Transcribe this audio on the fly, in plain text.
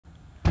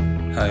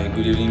Hi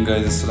good evening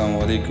guys, अस्सलाम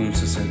वालेकुम,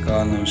 सत श्री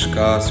अकाल,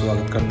 नमस्कार।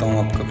 स्वागत करता हूँ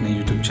आपका अपने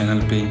यूट्यूब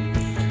चैनल पे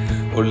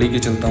और लेके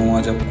चलता हूँ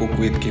आज आपको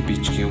कुवैत के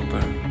बीच के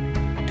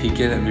ऊपर। ठीक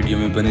है, वीडियो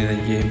में बने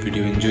रहिए,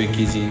 वीडियो एंजॉय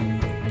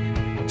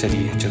कीजिए।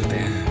 चलिए चलते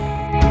हैं।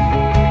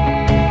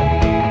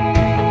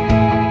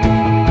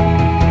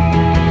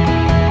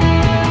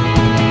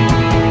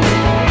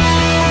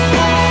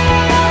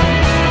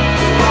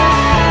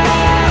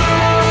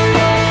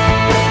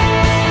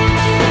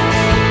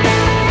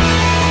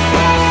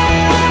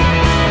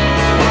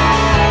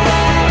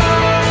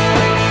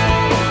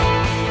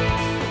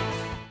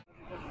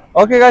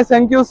 Okay guys,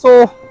 thank you. So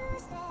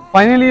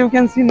finally you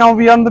can see now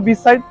we are on the beach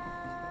side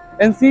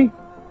and see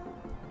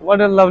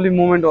what a lovely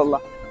moment, wallah.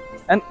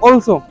 And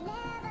also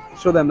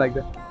show them like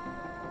that.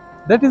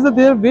 That is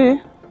their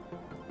way.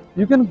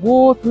 You can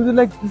go through the,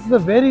 like, this is a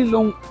very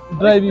long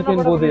drive, you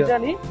can go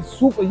there.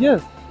 Super,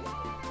 yes.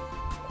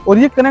 और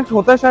ये connect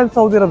होता है शायद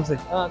Saudi अरब से,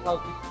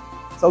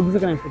 Saudi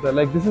से connect होता है.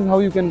 Like this is how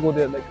you can go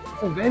there. Like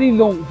it's a very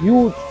long,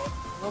 huge.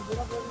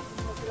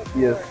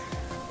 Yes.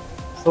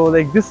 So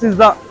like this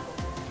is the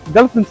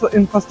gulf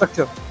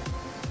infrastructure.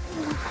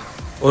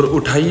 और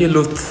उठाइए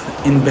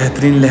लुत्फ इन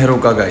बेहतरीन लहरों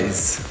का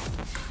गाइस।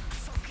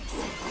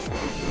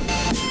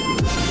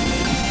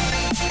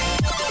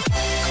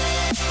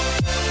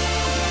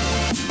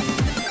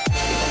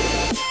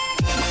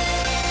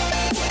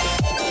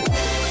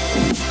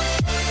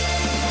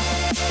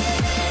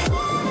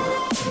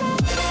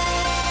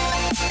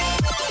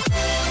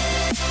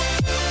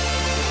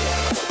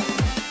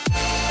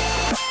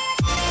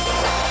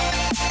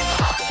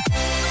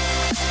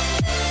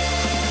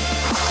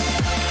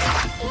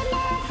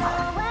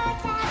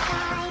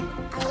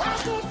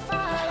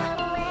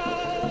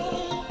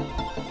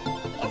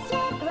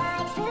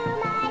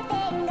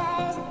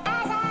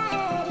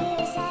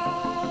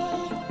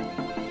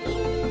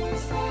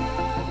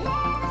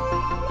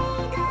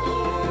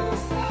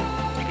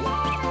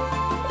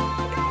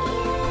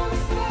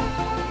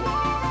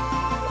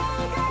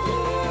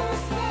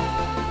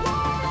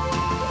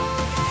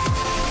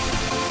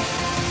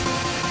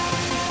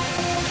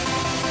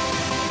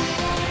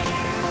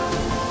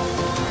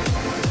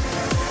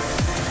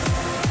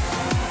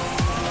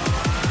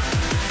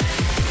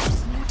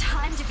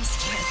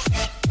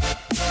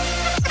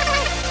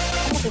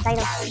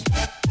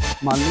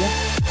 मालिया।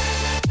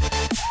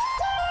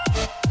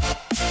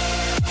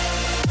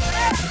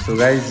 तो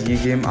गाइज ये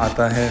गेम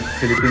आता है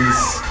फिलीपींस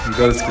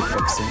गर्ल्स की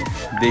तरफ से।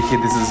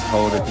 देखिए, this is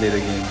how they play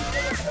the game.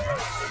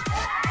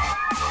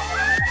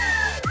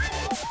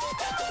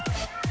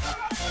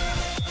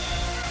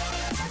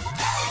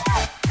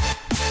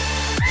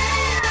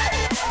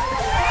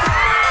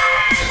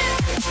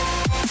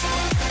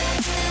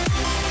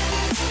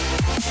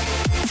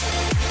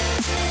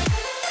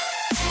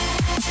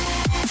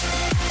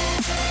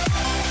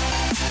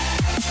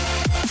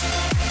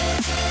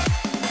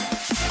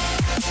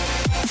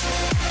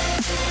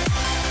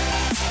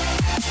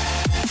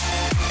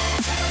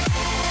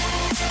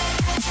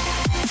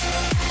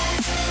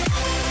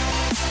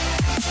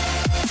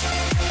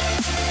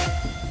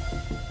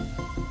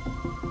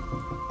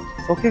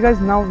 Okay guys,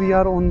 now we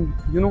are on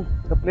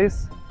the place.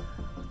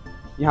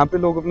 यहाँ पे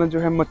लोग अपना जो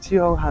है मच्छी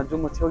और जो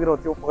मच्छी वगैरह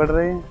होती है वो पकड़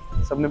रहे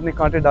हैं। सबने अपने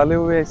कांटे डाले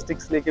हुए हैं,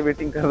 स्टिक्स लेके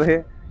वेटिंग कर रहे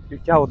हैं कि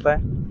क्या होता है।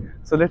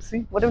 So let's see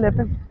what will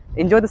happen.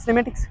 Enjoy the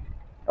cinematics.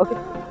 Okay.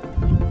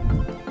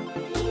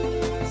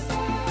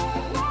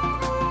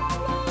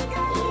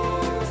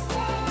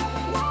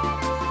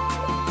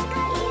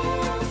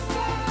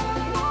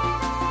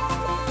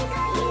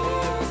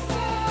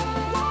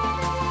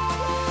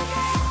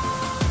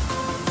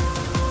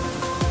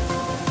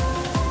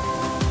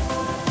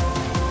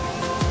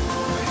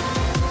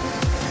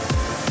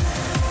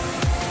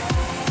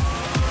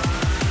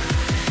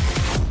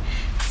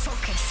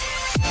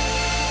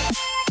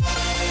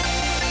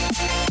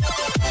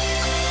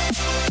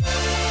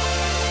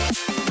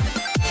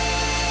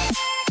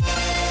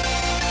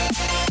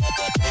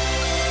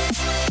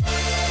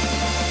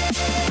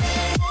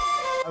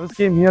 I was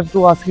came here to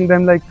asking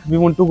them like we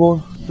want to go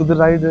to the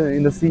ride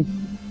in the sea,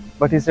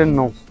 but he said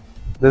no,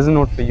 this is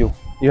not for you.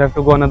 You have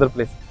to go another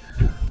place.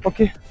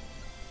 Okay.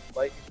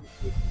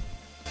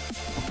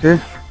 Okay.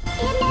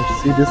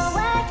 Let's see this.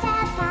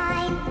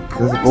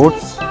 There's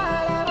boats.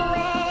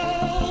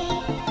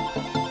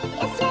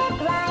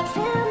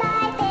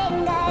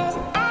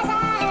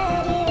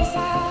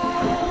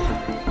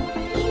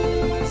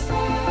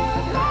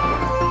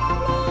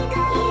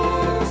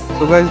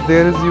 So guys,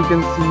 there is, you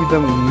can see the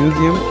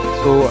museum.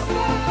 So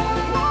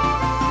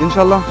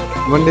inshallah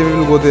one day we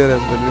will go there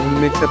as well. We will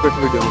make separate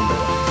video on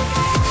that.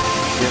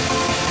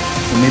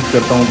 उम्मीद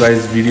करता हूँ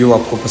guys video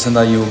आपको पसंद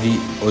आई होगी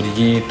और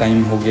ये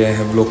time हो गया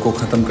है व्लॉग को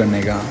ख़त्म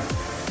करने का।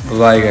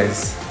 Bye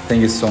guys,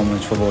 thank you so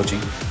much for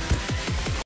watching.